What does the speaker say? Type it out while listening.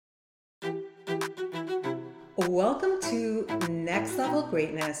Welcome to Next Level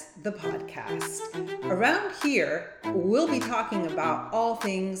Greatness, the podcast. Around here, we'll be talking about all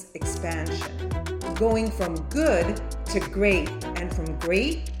things expansion, going from good to great and from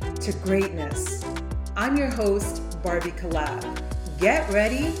great to greatness. I'm your host, Barbie Collab. Get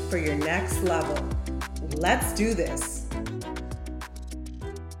ready for your next level. Let's do this.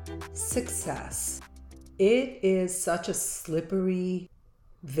 Success. It is such a slippery,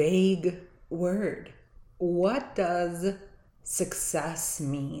 vague word. What does success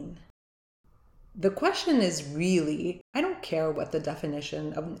mean? The question is really, I don't care what the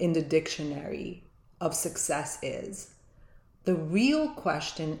definition in the dictionary of success is. The real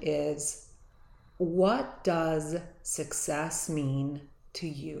question is, what does success mean to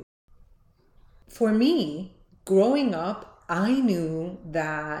you? For me, growing up, I knew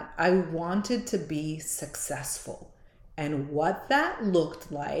that I wanted to be successful. And what that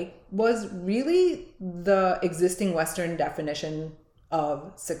looked like was really the existing Western definition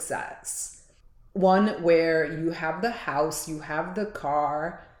of success. One where you have the house, you have the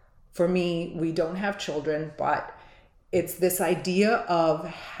car. For me, we don't have children, but it's this idea of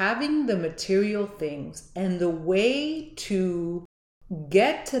having the material things, and the way to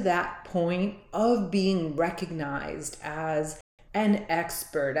get to that point of being recognized as an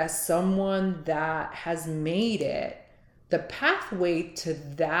expert, as someone that has made it. The pathway to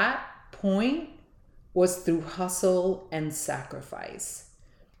that point was through hustle and sacrifice.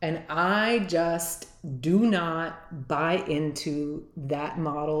 And I just do not buy into that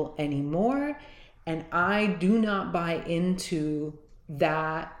model anymore. And I do not buy into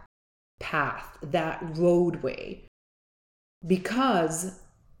that path, that roadway, because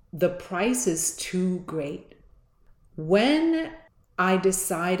the price is too great. When I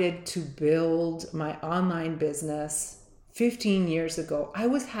decided to build my online business 15 years ago, I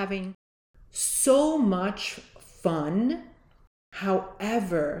was having so much fun.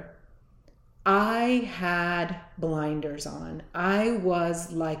 However, I had blinders on. I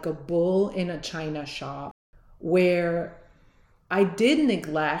was like a bull in a china shop where I did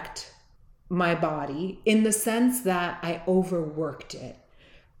neglect my body in the sense that I overworked it.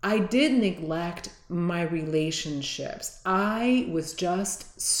 I did neglect my relationships. I was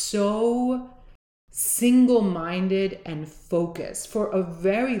just so single-minded and focused for a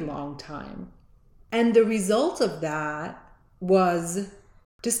very long time. And the result of that was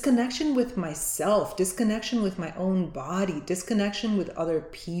disconnection with myself, disconnection with my own body, disconnection with other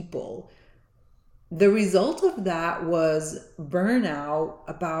people. The result of that was burnout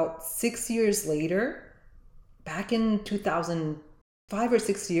about 6 years later, back in 2005 or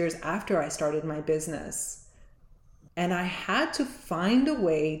 6 years after I started my business. And I had to find a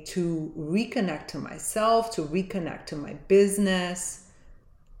way to reconnect to myself, to reconnect to my business.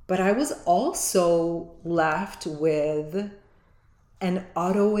 But I was also left with an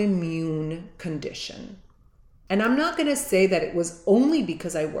autoimmune condition. And I'm not going to say that it was only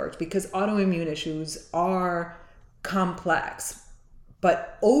because I worked, because autoimmune issues are complex.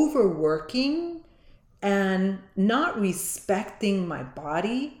 But overworking and not respecting my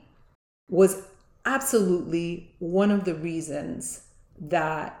body was absolutely one of the reasons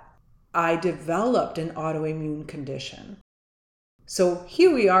that I developed an autoimmune condition. So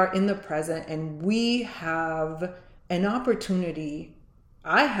here we are in the present, and we have an opportunity.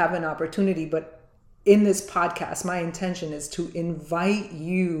 I have an opportunity, but in this podcast, my intention is to invite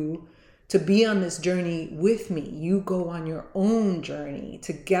you to be on this journey with me. You go on your own journey.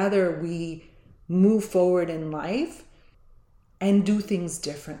 Together we move forward in life and do things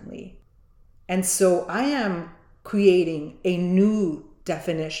differently. And so I am creating a new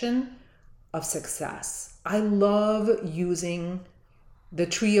definition of success. I love using the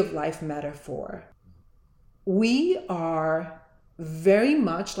tree of life metaphor. We are very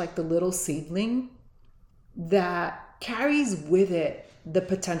much like the little seedling that carries with it the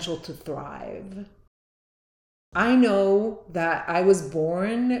potential to thrive. I know that I was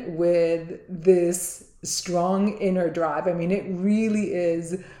born with this strong inner drive. I mean, it really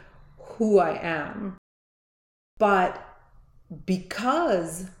is who I am. But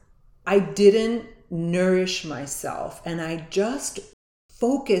because I didn't nourish myself and I just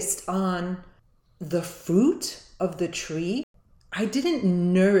focused on the fruit of the tree, I didn't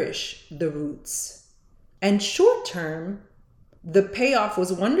nourish the roots. And short term, the payoff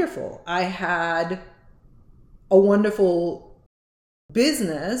was wonderful. I had a wonderful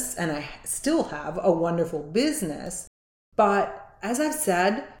business, and I still have a wonderful business. But as I've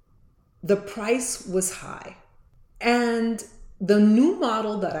said, the price was high. And the new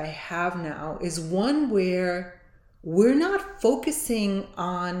model that I have now is one where we're not focusing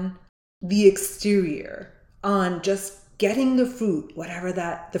on the exterior on just getting the fruit, whatever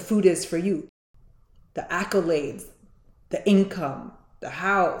that the fruit is for you, the accolades, the income, the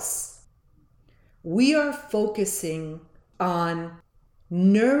house. We are focusing on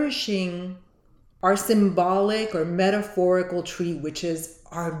nourishing our symbolic or metaphorical tree, which is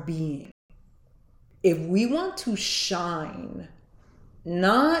our being. If we want to shine,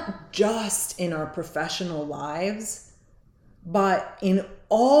 not just in our professional lives, but in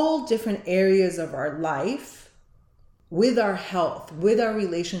all different areas of our life, with our health, with our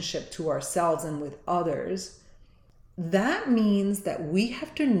relationship to ourselves and with others, that means that we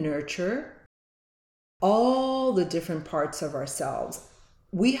have to nurture all the different parts of ourselves.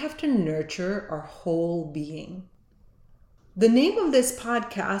 We have to nurture our whole being. The name of this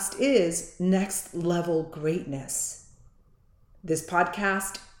podcast is Next Level Greatness. This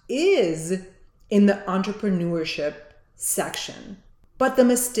podcast is in the entrepreneurship section. But the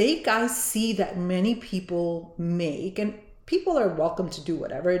mistake I see that many people make, and people are welcome to do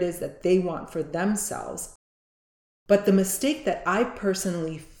whatever it is that they want for themselves, but the mistake that I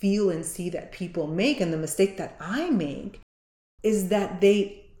personally feel and see that people make, and the mistake that I make, is that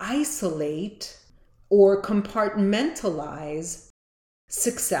they isolate or compartmentalize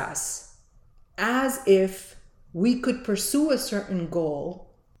success as if we could pursue a certain goal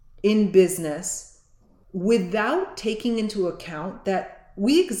in business without taking into account that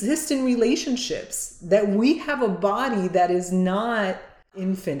we exist in relationships, that we have a body that is not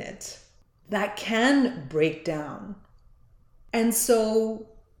infinite, that can break down. And so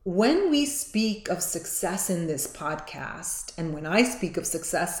when we speak of success in this podcast, and when I speak of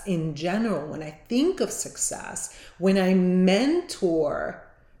success in general, when I think of success, when I mentor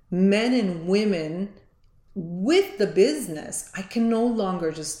men and women with the business, I can no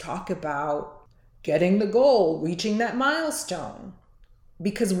longer just talk about getting the goal, reaching that milestone,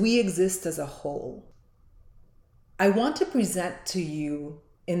 because we exist as a whole. I want to present to you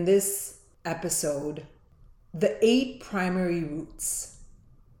in this episode the 8 primary roots.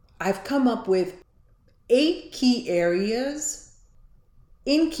 I've come up with 8 key areas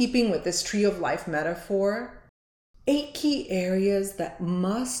in keeping with this tree of life metaphor, 8 key areas that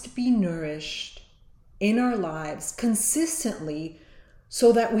must be nourished in our lives consistently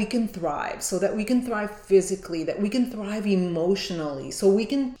so that we can thrive, physically, that we can thrive emotionally, so we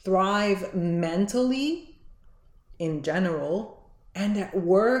can thrive mentally in general, and at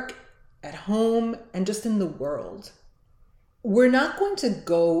work, at home, and just in the world. We're not going to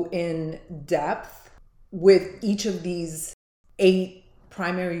go in depth with each of these 8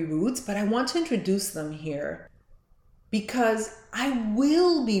 primary roots, but I want to introduce them here because I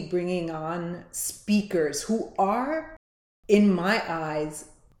will be bringing on speakers who are, in my eyes,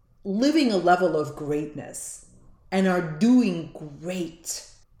 living a level of greatness and are doing great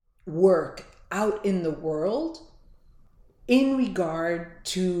work out in the world in regard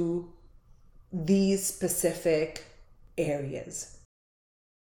to these specific areas.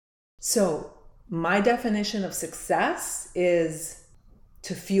 So, my definition of success is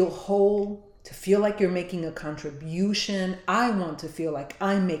to feel whole, to feel like you're making a contribution. I want to feel like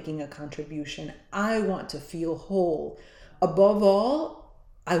I'm making a contribution. I want to feel whole. Above all,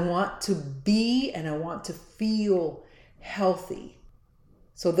 I want to be and I want to feel healthy.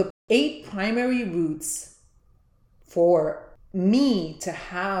 So the 8 primary roots for me to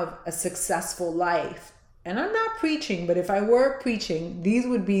have a successful life, and I'm not preaching, but if I were preaching, these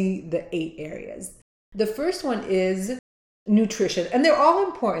would be the 8 areas. The first one is nutrition, and they're all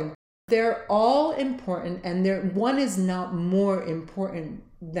important. They're all important, and one is not more important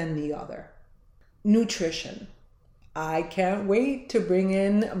than the other. Nutrition. I can't wait to bring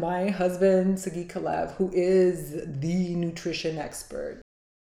in my husband, Sagi Kalev, who is the nutrition expert.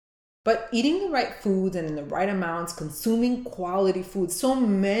 But eating the right foods and in the right amounts, consuming quality food. So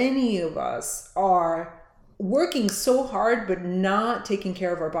many of us are working so hard, but not taking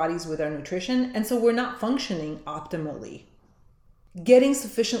care of our bodies with our nutrition. And so we're not functioning optimally. Getting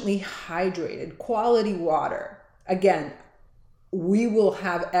sufficiently hydrated, quality water. Again, we will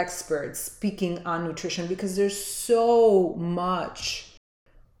have experts speaking on nutrition because there's so much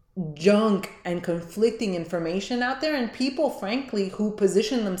junk and conflicting information out there, and people, frankly, who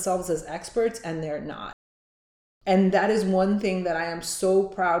position themselves as experts and they're not. And that is one thing that I am so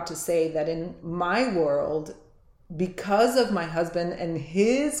proud to say, that in my world, because of my husband and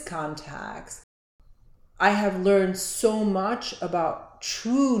his contacts, I have learned so much about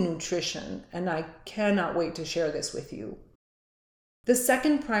true nutrition, and I cannot wait to share this with you. The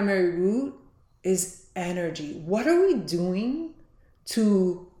second primary root is energy. What are we doing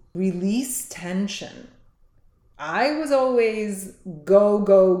to release tension? I was always go,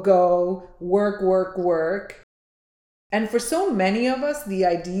 go, go, work, work, work. And for so many of us, the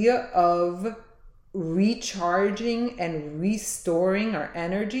idea of recharging and restoring our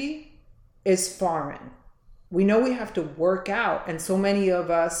energy is foreign. We know we have to work out, and so many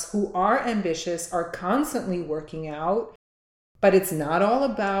of us who are ambitious are constantly working out, but it's not all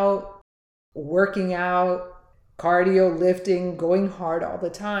about working out, cardio, lifting, going hard all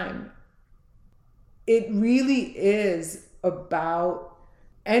the time. It really is about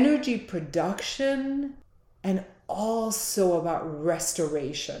energy production and also about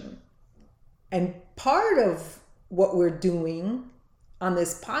restoration. And part of what we're doing on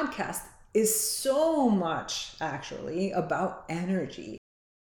this podcast is so much actually about energy.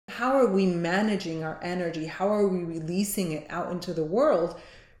 How are we managing our energy? How are we releasing it out into the world?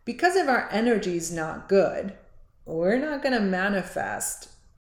 Because if our energy is not good, we're not going to manifest.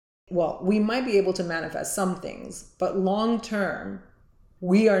 Well, we might be able to manifest some things, but long term,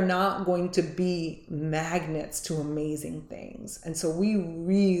 we are not going to be magnets to amazing things. And so we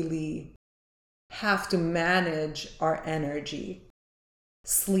really have to manage our energy.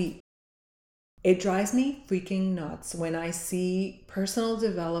 Sleep. It drives me freaking nuts when I see personal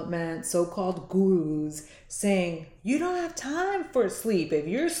development, so-called gurus saying, you don't have time for sleep. If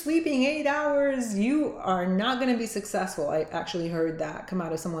you're sleeping 8 hours, you are not going to be successful. I actually heard that come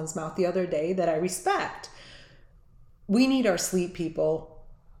out of someone's mouth the other day that I respect. We need our sleep, people.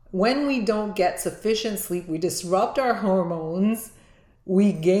 When we don't get sufficient sleep, we disrupt our hormones,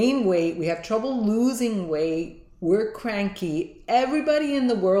 we gain weight, we have trouble losing weight, we're cranky. Everybody in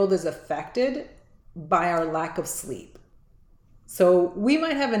the world is affected by our lack of sleep. So we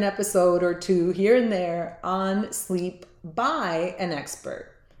might have an episode or two here and there on sleep by an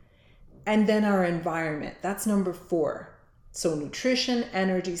expert. And then our environment, that's number 4. So nutrition,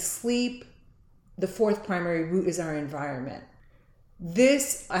 energy, sleep. The 4th primary root is our environment.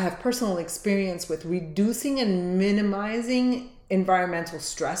 This I have personal experience with reducing and minimizing environmental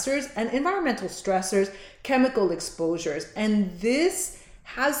stressors, chemical exposures. And this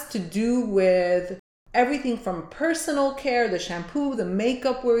has to do with everything from personal care, the shampoo, the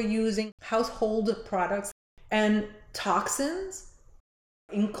makeup we're using, household products, and toxins,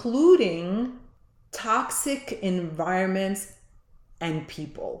 including toxic environments and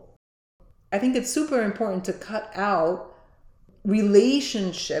people. I think it's super important to cut out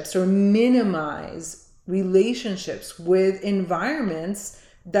relationships or minimize relationships with environments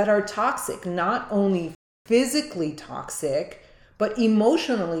that are toxic, not only physically toxic, but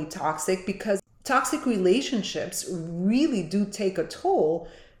emotionally toxic, because toxic relationships really do take a toll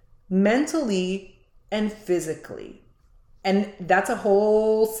mentally and physically. And that's a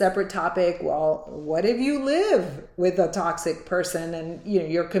whole separate topic. Well, what if you live with a toxic person and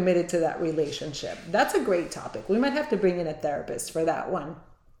you're committed to that relationship? That's a great topic. We might have to bring in a therapist for that one.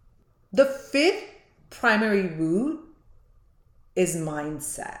 The 5th primary root is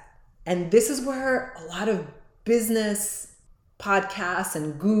mindset. And this is where a lot of business podcasts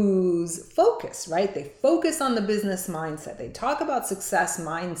and gurus focus, right? They focus on the business mindset. They talk about success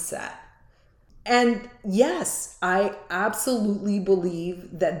mindset. And yes, I absolutely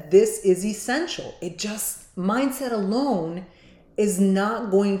believe that this is essential. Mindset alone is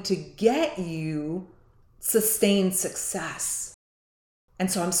not going to get you sustained success. And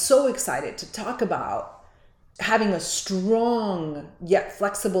so I'm so excited to talk about having a strong yet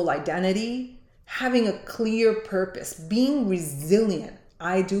flexible identity, having a clear purpose, being resilient.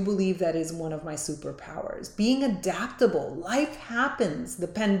 I do believe that is one of my superpowers. Being adaptable. Life happens. The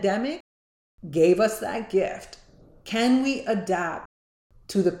pandemic gave us that gift. Can we adapt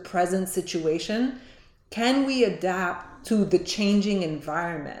to the present situation? Can we adapt to the changing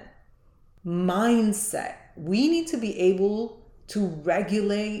environment? Mindset. We need to be able to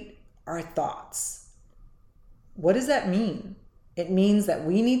regulate our thoughts. What does that mean? It means that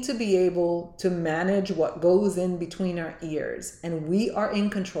we need to be able to manage what goes in between our ears, and we are in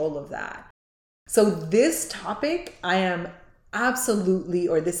control of that. So this topic,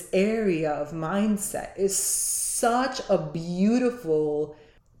 this area of mindset is such a beautiful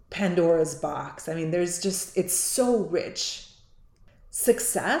Pandora's box. I mean, it's so rich.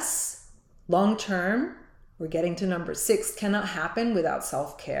 Success, long term, we're getting to number 6, cannot happen without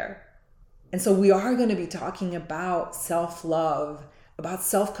self-care. And so we are going to be talking about self-love, about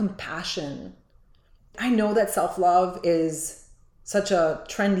self-compassion. I know that self-love is such a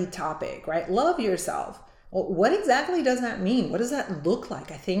trendy topic, right? Love yourself. Well, what exactly does that mean? What does that look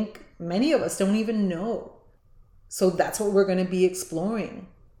like? I think many of us don't even know. So that's what we're going to be exploring.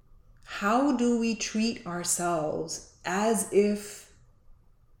 How do we treat ourselves as if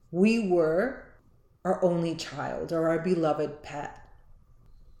we were our only child or our beloved pet.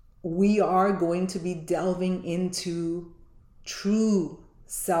 We are going to be delving into true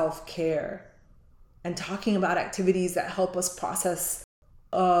self-care and talking about activities that help us process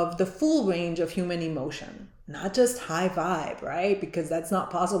of the full range of human emotion, not just high vibe, right? Because that's not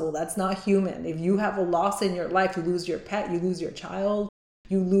possible. That's not human. If you have a loss in your life, you lose your pet, you lose your child,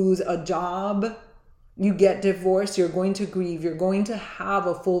 you lose a job, you get divorced, you're going to grieve, you're going to have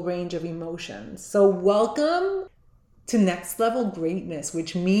a full range of emotions. So welcome to next level greatness,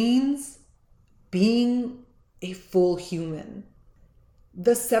 which means being a full human.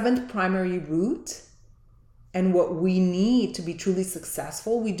 The seventh primary root and what we need to be truly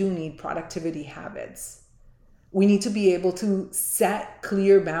successful, we do need productivity habits. We need to be able to set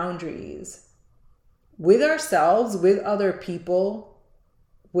clear boundaries with ourselves, with other people,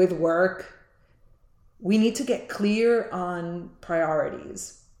 with work. We need to get clear on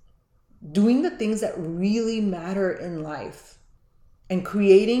priorities, doing the things that really matter in life, and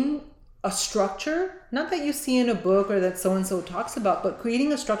creating a structure, not that you see in a book or that so-and-so talks about, but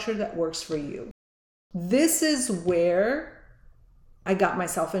creating a structure that works for you. This is where I got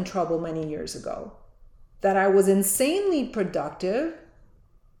myself in trouble many years ago, that I was insanely productive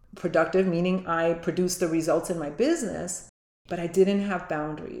meaning I produced the results in my business, but I didn't have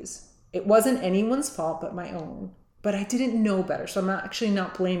boundaries. It wasn't anyone's fault but my own, but I didn't know better, so I'm actually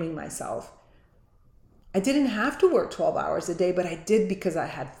not blaming myself. I didn't have to work 12 hours a day, but I did because I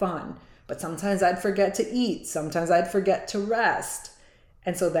had fun. But sometimes I'd forget to eat. Sometimes I'd forget to rest.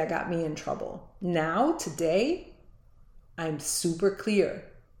 And so that got me in trouble. Now, today, I'm super clear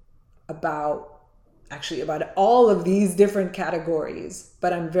about all of these different categories,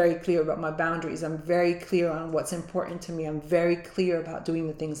 but I'm very clear about my boundaries. I'm very clear on what's important to me. I'm very clear about doing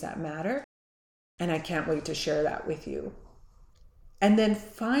the things that matter. And I can't wait to share that with you. And then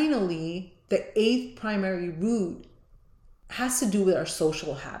finally, the eighth primary root has to do with our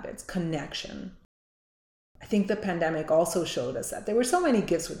social habits, connection. I think the pandemic also showed us that there were so many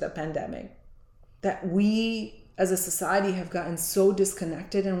gifts with the pandemic that we as a society have gotten so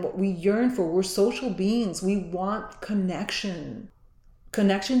disconnected, and what we yearn for, we're social beings. We want connection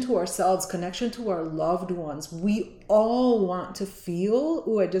to ourselves, connection to our loved ones. We all want to feel,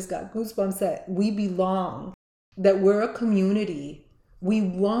 I just got goosebumps, that we belong, that we're a community. We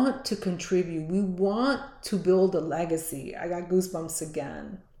want to contribute. We want to build a legacy. I got goosebumps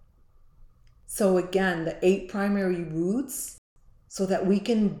again. So again, the 8 primary roots so that we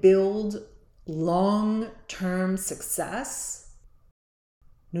can build long-term success: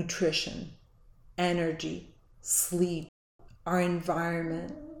 nutrition, energy, sleep, our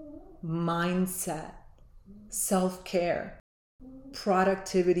environment, mindset, self-care,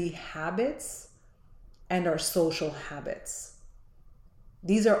 productivity habits, and our social habits.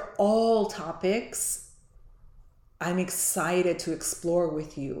 These are all topics I'm excited to explore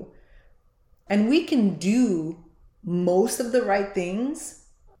with you. And we can do most of the right things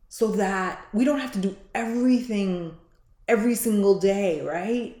so that we don't have to do everything every single day,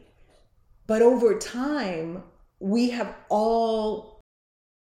 right? But over time, we have all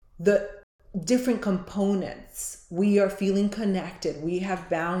the different components. We are feeling connected. We have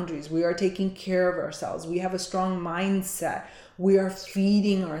boundaries. We are taking care of ourselves. We have a strong mindset. We are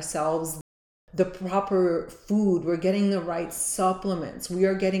feeding ourselves the proper food. We're getting the right supplements. We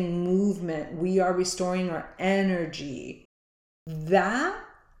are getting movement. We are restoring our energy. That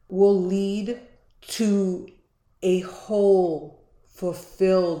will lead to a whole,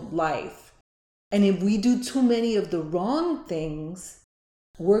 fulfilled life. And if we do too many of the wrong things,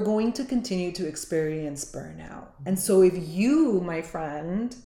 we're going to continue to experience burnout. And so if you, my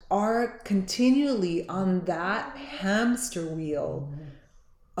friend, are continually on that hamster wheel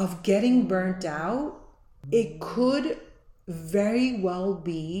of getting burnt out, it could very well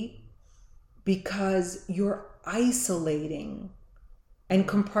be because you're isolating and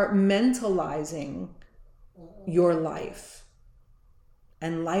compartmentalizing your life.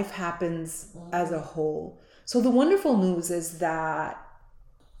 And life happens as a whole. So the wonderful news is that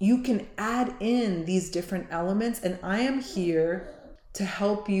you can add in these different elements, and I am here to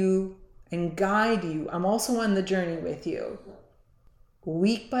help you and guide you. I'm also on the journey with you.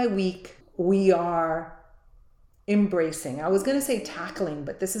 Week by week, we are embracing. I was going to say tackling,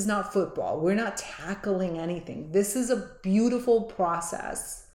 but this is not football. We're not tackling anything. This is a beautiful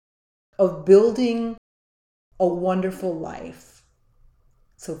process of building a wonderful life.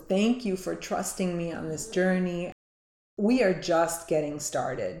 So thank you for trusting me on this journey. We are just getting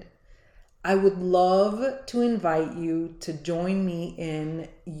started. I would love to invite you to join me in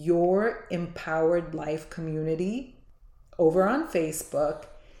your Empowered Life community over on Facebook.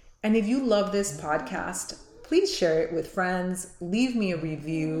 And if you love this podcast, please share it with friends, leave me a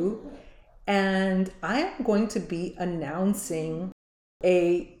review, and I am going to be announcing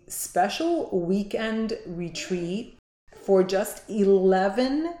a special weekend retreat for just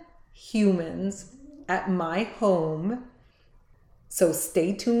 11 humans at my home. So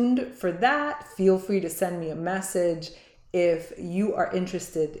stay tuned for that. Feel free to send me a message if you are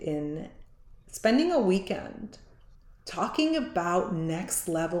interested in spending a weekend talking about next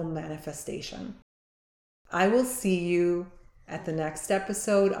level manifestation. I will see you at the next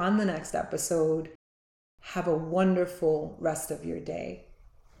episode, on the next episode. Have a wonderful rest of your day.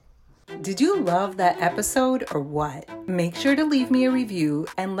 Did you love that episode or what? Make sure to leave me a review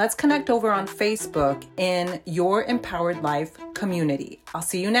and let's connect over on Facebook in Your Empowered Life community. I'll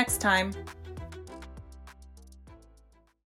see you next time.